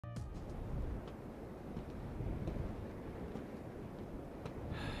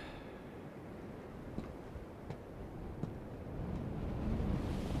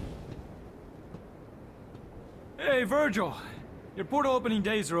Hey, Vergil. Your portal opening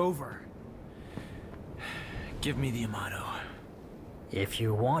days are over. Give me the Amato. If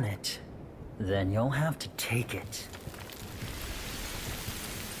you want it, then you'll have to take it.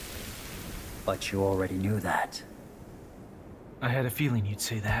 But you already knew that. I had a feeling you'd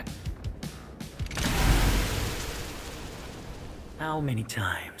say that. How many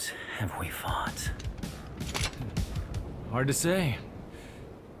times have we fought? Hard to say.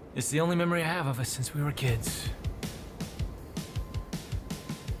 It's the only memory I have of us since we were kids.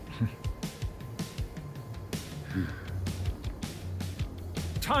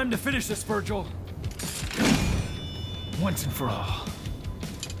 Time to finish this, Vergil. Once and for all.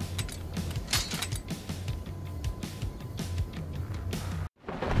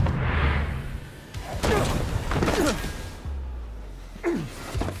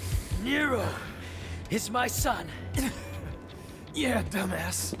 Nero is my son. Yeah,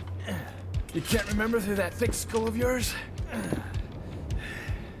 dumbass. You can't remember through that thick skull of yours?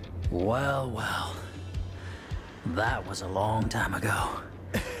 Well, well. That was a long time ago.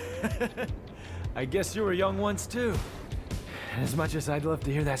 I guess you were young once, too. As much as I'd love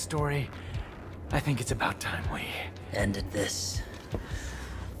to hear that story, I think it's about time we... ended this.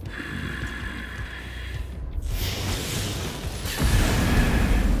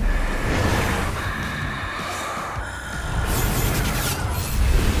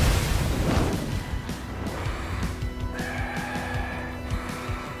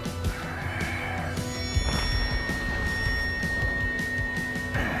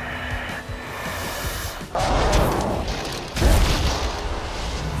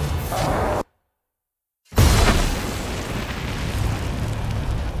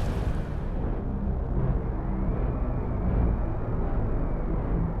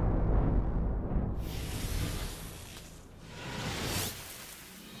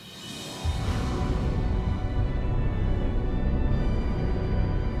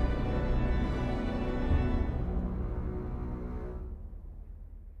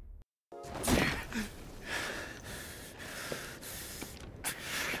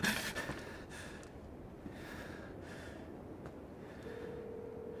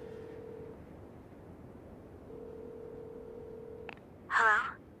 Hello?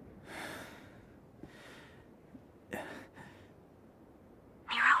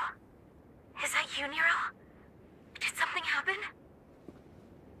 Nero? Is that you, Nero? Did something happen?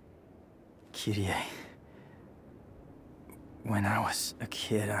 Kyrie. When I was a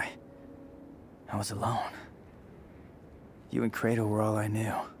kid, I was alone. You and Kratos were all I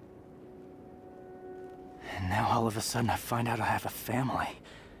knew. And now all of a sudden I find out I have a family.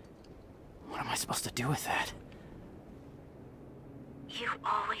 What am I supposed to do with that? You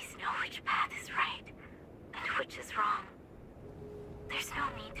always know which path is right, and which is wrong. There's no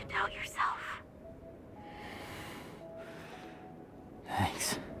need to doubt yourself.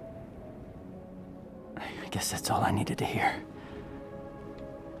 Thanks. I guess that's all I needed to hear.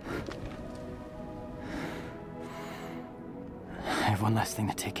 I have one last thing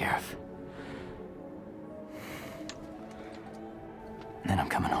to take care of. And then I'm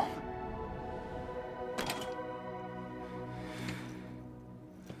coming home.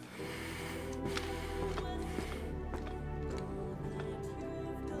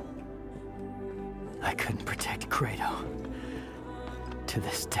 I couldn't protect Kratos. To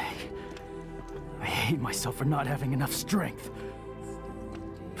this day, I hate myself for not having enough strength.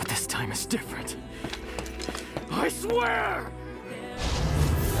 But this time is different. I swear!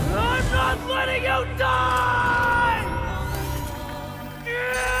 I'm not letting you die!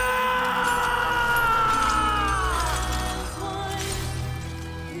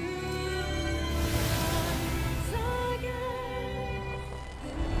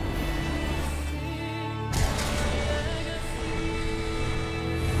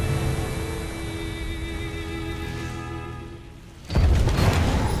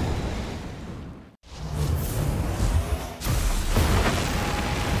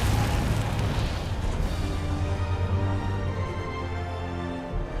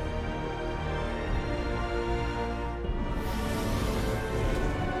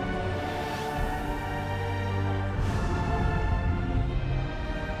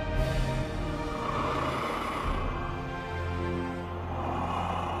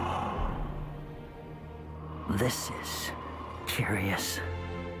 This is curious.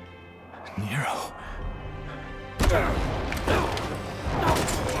 Nero.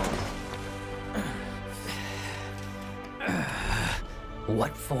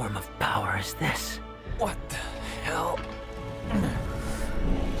 What form of power is this? What the hell?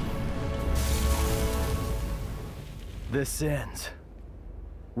 This ends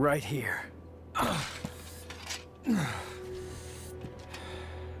right here.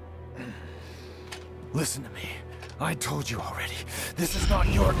 Listen to me. I told you already. This is not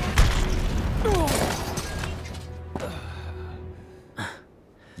your...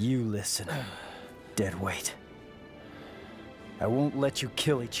 You listen, deadweight. I won't let you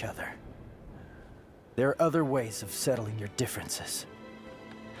kill each other. There are other ways of settling your differences.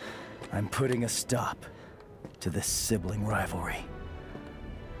 I'm putting a stop to this sibling rivalry.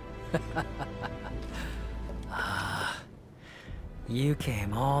 You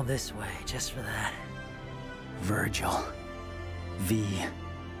came all this way just for that. Vergil. V.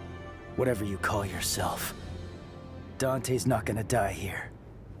 Whatever you call yourself. Dante's not gonna die here.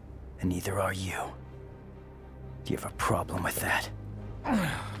 And neither are you. Do you have a problem with that?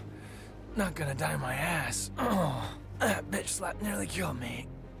 Not gonna die my ass. Oh, that bitch slap nearly killed me.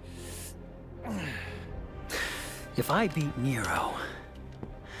 If I beat Nero,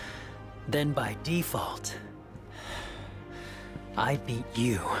 then by default, I beat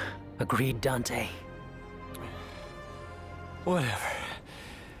you. Agreed, Dante? Whatever.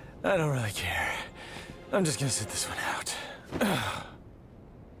 I don't really care. I'm just gonna sit this one out.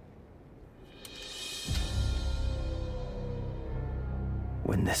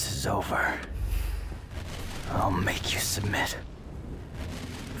 When this is over, I'll make you submit.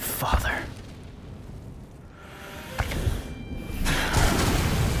 Father.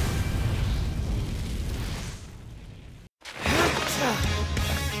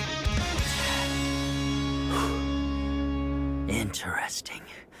 Interesting.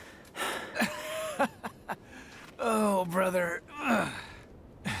 Oh, brother.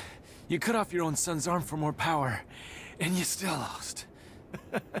 You cut off your own son's arm for more power, and you still lost.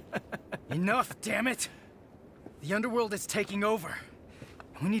 Enough, damn it! The underworld is taking over.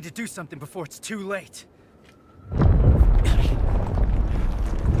 We need to do something before it's too late.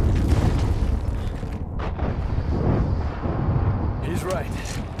 He's right.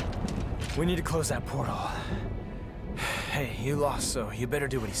 We need to close that portal. Hey, you lost, so you better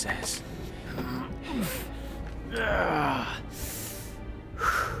do what he says.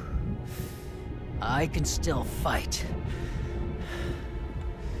 I can still fight.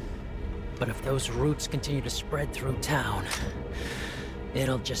 But if those roots continue to spread through town,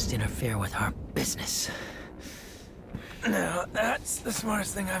 it'll just interfere with our business. Now, that's the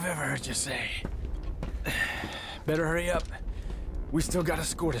smartest thing I've ever heard you say. Better hurry up. We still got a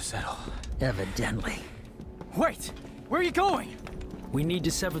score to settle. Evidently. Wait! Where are you going? We need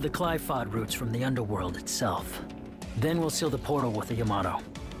to sever the Clifod roots from the underworld itself. Then we'll seal the portal with a Yamato.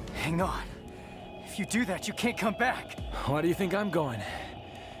 Hang on. If you do that, you can't come back. Why do you think I'm going?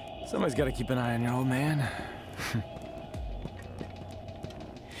 Somebody's got to keep an eye on your old man.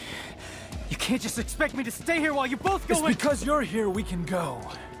 You can't just expect me to stay here while you both go. It's because you're here we can go.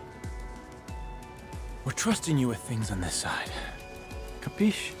 We're trusting you with things on this side.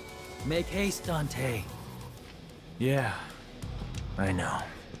 Capiche? Make haste, Dante. Yeah, I know.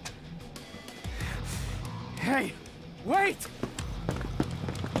 Hey, wait!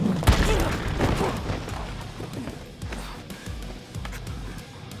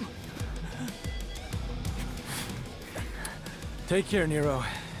 Take care, Nero.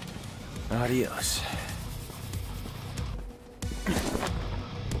 Adios.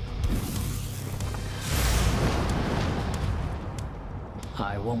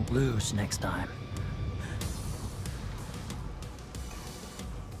 I won't lose next time.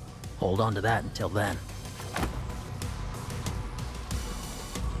 Hold on to that until then.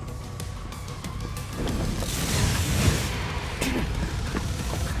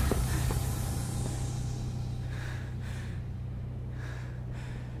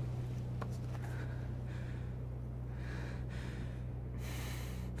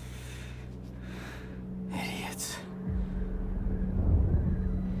 Idiots.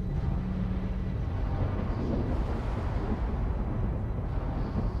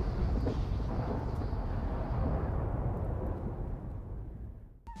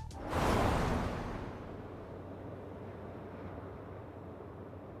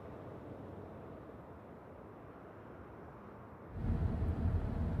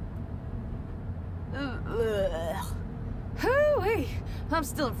 Hoo-wee! I'm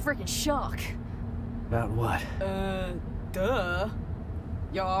still in freaking shock. About what? Duh.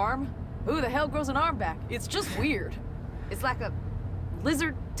 Your arm? Who the hell grows an arm back? It's just weird. It's like a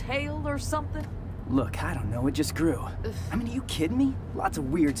lizard tail or something. Look, I don't know, it just grew. I mean, are you kidding me? Lots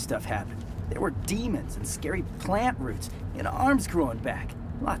of weird stuff happened. There were demons and scary plant roots, and arms growing back.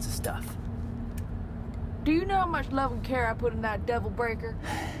 Lots of stuff. Do you know how much love and care I put in that devil breaker?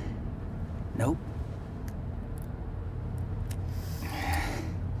 Nope.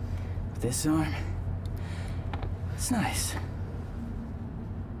 This arm, It's nice.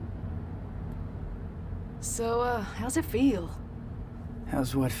 So, how's it feel?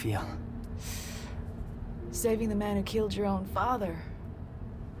 How's what feel? Saving the man who killed your own father.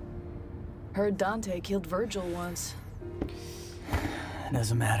 Heard Dante killed Vergil once. It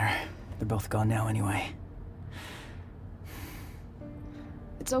doesn't matter. They're both gone now anyway.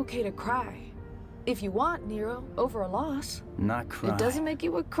 It's okay to cry. If you want, Nero, over a loss. Not cry. It doesn't make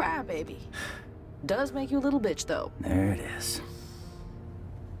you a crybaby. Does make you a little bitch, though. There it is.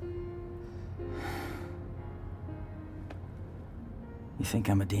 You think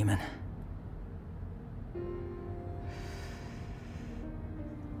I'm a demon?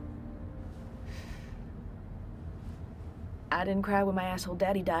 I didn't cry when my asshole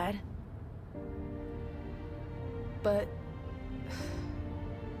daddy died. But...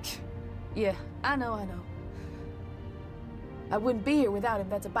 yeah, I know. I wouldn't be here without him,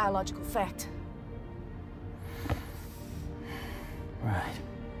 that's a biological fact. Right.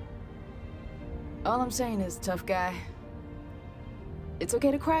 All I'm saying is, tough guy, it's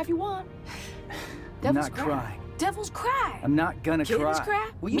okay to cry if you want. I'm Devils not cry. crying. Devils cry. I'm not gonna Kittens cry. cry.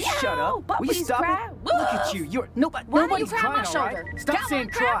 Will you Meow. shut up? Will you Puppies stop cry. it? Look at you. You're Why nobody's don't you cry on my crying, all shoulder? right? Stop Come saying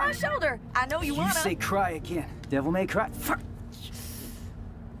on, cry on cry. my shoulder. I know you wanna. say cry again. Devil may cry. Fuck.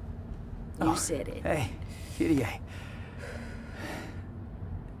 You said it. Hey, Kitty.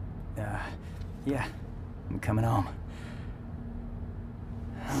 Yeah, I'm coming home.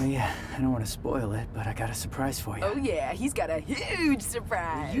 Oh yeah, I don't want to spoil it, but I got a surprise for you. Oh yeah, he's got a huge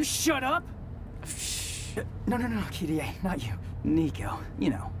surprise. You shut up! No, Kitty, not you. Nico, you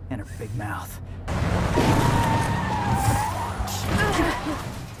know, and her big mouth.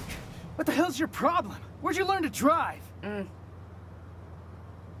 What the hell's your problem? Where'd you learn to drive?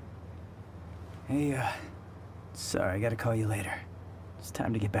 Hey, sorry, I gotta call you later. It's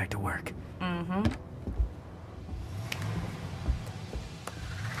time to get back to work.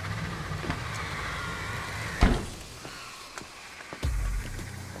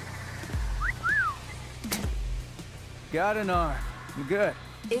 Got an arm. I'm good.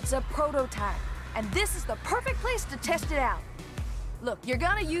 It's a prototype, and this is the perfect place to test it out. Look, you're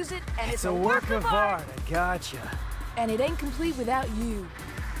gonna use it, and it's a work of art. I gotcha. And it ain't complete without you.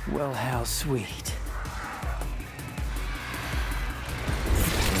 Well, how sweet.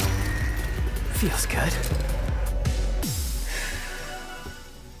 Feels good.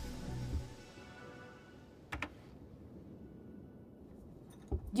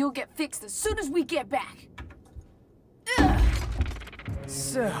 You'll get fixed as soon as we get back.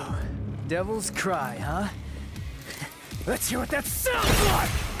 So, Devil's Cry, huh? Let's hear what that sounds like!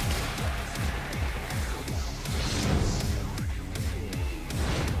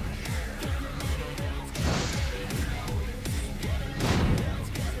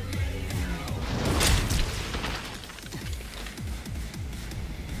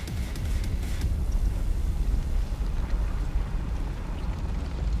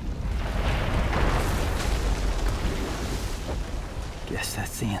 Guess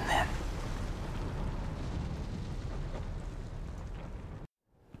that's the end then.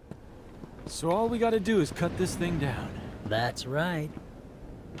 So all we gotta do is cut this thing down. That's right.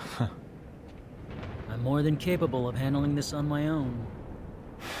 I'm more than capable of handling this on my own.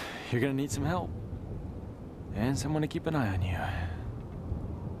 You're gonna need some help. And someone to keep an eye on you.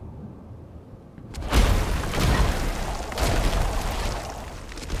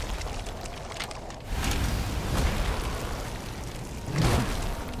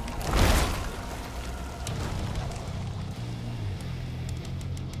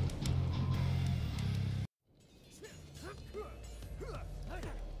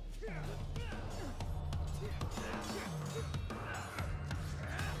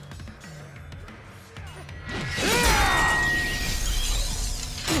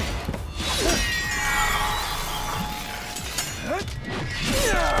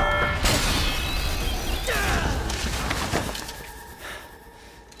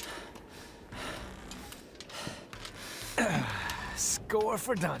 Score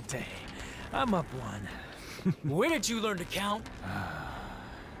for Dante. I'm up one. When did you learn to count?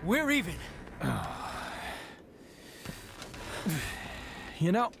 We're even.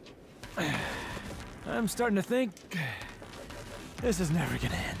 You know, I'm starting to think this is never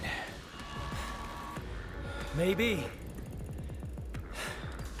gonna end. Maybe.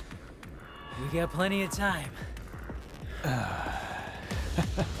 We got plenty of time.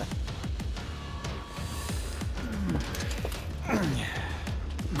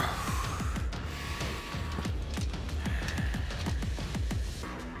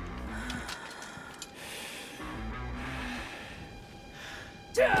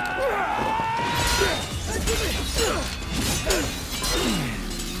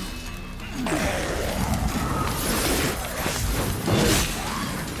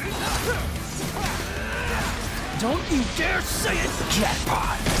 Don't you dare say it!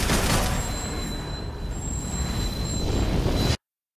 Jackpot!